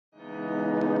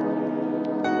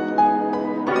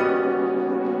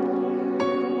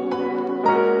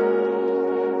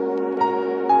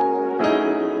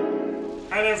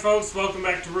folks, welcome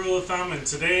back to Rule of Thumb, and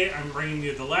today I'm bringing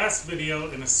you the last video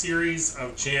in a series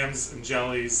of jams and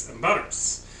jellies and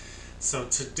butters. So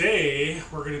today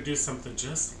we're going to do something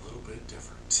just a little bit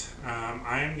different.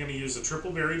 I am going to use a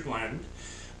triple berry blend,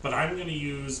 but I'm going to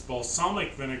use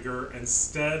balsamic vinegar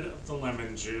instead of the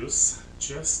lemon juice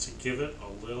just to give it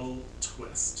a little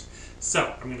twist.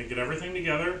 So I'm going to get everything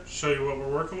together, show you what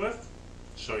we're working with,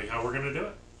 show you how we're going to do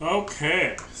it.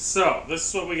 Okay, so this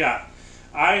is what we got.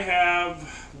 I have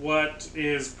what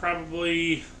is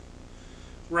probably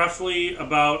roughly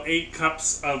about 8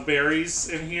 cups of berries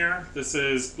in here. This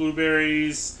is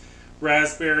blueberries,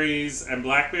 raspberries, and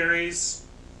blackberries.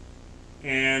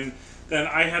 And then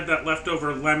I had that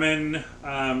leftover lemon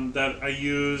that I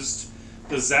used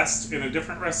the zest in a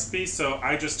different recipe. So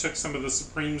I just took some of the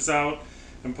Supremes out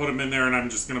and put them in there, and I'm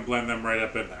just going to blend them right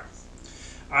up in there.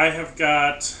 I have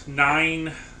got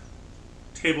 9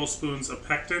 tablespoons of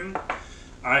pectin.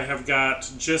 I have got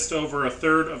just over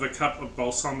 1/3 of a cup of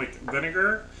balsamic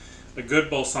vinegar, a good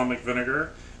balsamic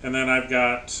vinegar, and then I've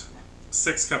got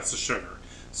 6 cups of sugar.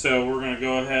 So we're going to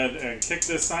go ahead and kick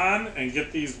this on and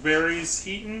get these berries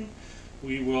heating.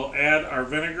 We will add our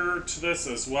vinegar to this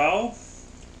as well,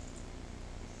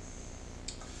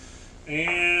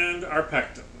 and our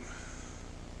pectin.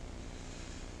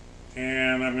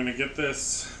 And I'm going to get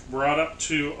this brought up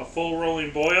to a full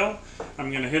rolling boil.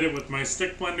 I'm going to hit it with my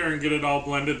stick blender and get it all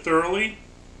blended thoroughly.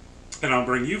 And I'll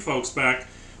bring you folks back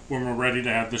when we're ready to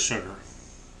add the sugar.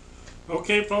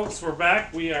 Okay folks, we're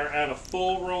back. We are at a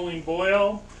full rolling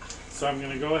boil. So I'm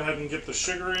going to go ahead and get the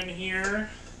sugar in here.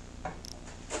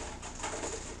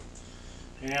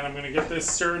 And I'm going to get this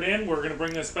stirred in. We're going to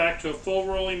bring this back to a full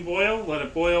rolling boil. Let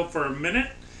it boil for a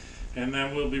minute. And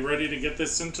then we'll be ready to get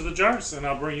this into the jars, and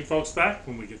I'll bring you folks back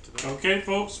when we get to that. Okay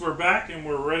folks, we're back and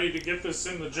we're ready to get this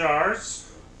in the jars.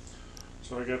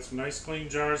 So I got some nice clean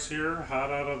jars here,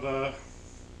 hot out of the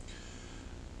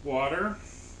water.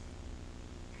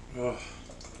 Ugh.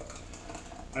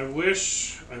 I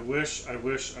wish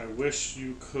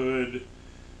you could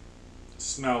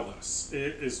smell this.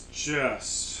 It is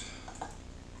just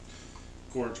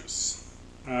gorgeous.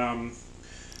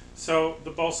 So the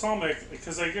balsamic,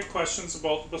 because I get questions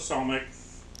about the balsamic,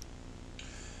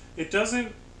 it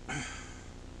doesn't,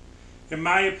 in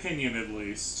my opinion at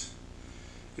least,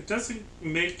 it doesn't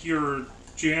make your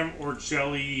jam or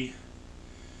jelly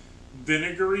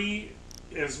vinegary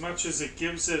as much as it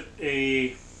gives it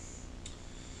a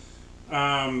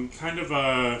kind of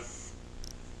a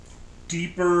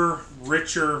deeper,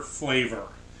 richer flavor.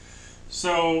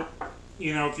 So,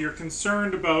 you know, if you're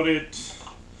concerned about it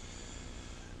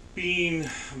being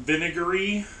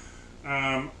vinegary,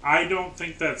 I don't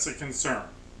think that's a concern.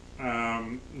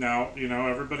 Now, you know,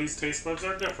 everybody's taste buds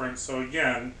are different, so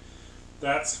again,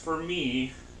 that's for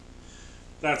me,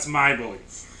 that's my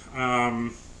belief.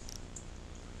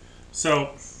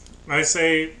 So I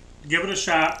say give it a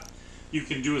shot. You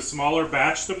can do a smaller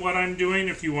batch than what I'm doing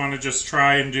if you want to just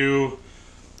try and do,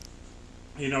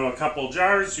 you know, a couple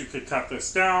jars. You could cut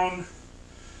this down.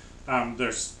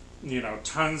 There's, you know,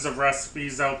 tons of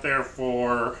recipes out there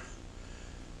for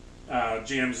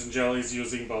jams and jellies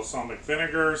using balsamic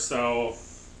vinegar, so,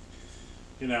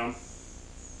 you know,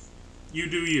 you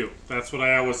do you. That's what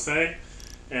I always say,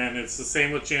 and it's the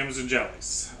same with jams and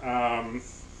jellies.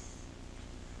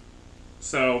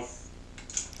 So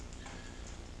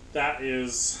that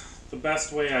is the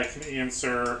best way I can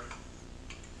answer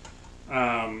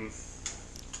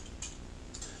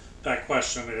that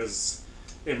question. Is,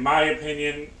 in my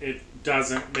opinion, it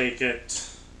doesn't make it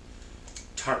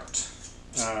tart.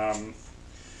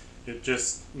 It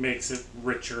just makes it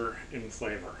richer in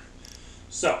flavor.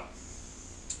 So,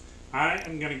 I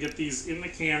am going to get these in the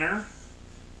canner.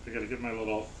 I got to get my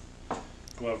little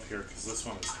glove here because this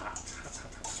one is hot.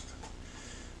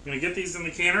 I'm going to get these in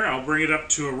the canner. I'll bring it up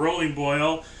to a rolling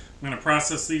boil. I'm going to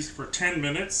process these for 10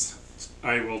 minutes.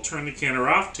 I will turn the canner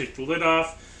off, take the lid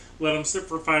off, let them sit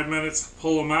for 5 minutes,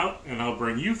 pull them out, and I'll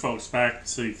bring you folks back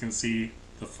so you can see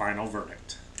the final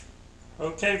verdict.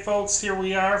 Okay folks, here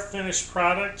we are, finished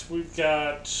product. We've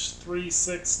got 3,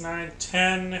 6, 9,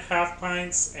 10 half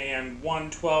pints and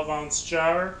 1 12-ounce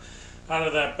jar. Out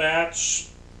of that batch,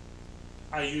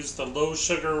 I used the low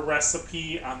sugar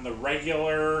recipe on the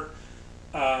regular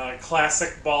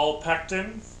classic ball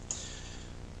pectin.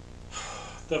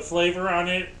 The flavor on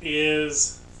it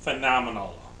is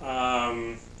phenomenal.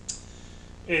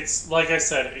 It's, like I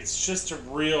said, it's just a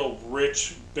real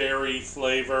rich berry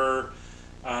flavor.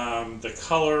 The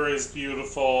color is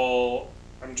beautiful.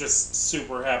 I'm just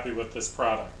super happy with this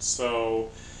product. So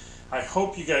I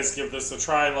hope you guys give this a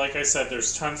try. Like I said,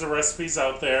 there's tons of recipes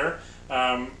out there.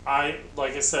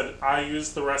 Like I said, I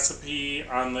used the recipe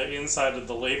on the inside of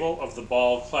the label of the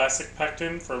Ball Classic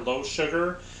Pectin for low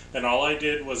sugar, and all I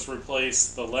did was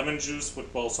replace the lemon juice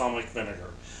with balsamic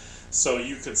vinegar. So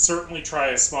you could certainly try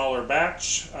a smaller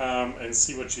batch and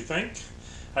see what you think.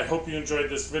 I hope you enjoyed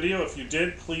this video. If you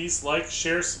did, please like,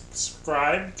 share,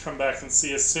 subscribe, come back and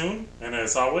see us soon. And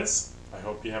as always, I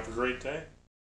hope you have a great day.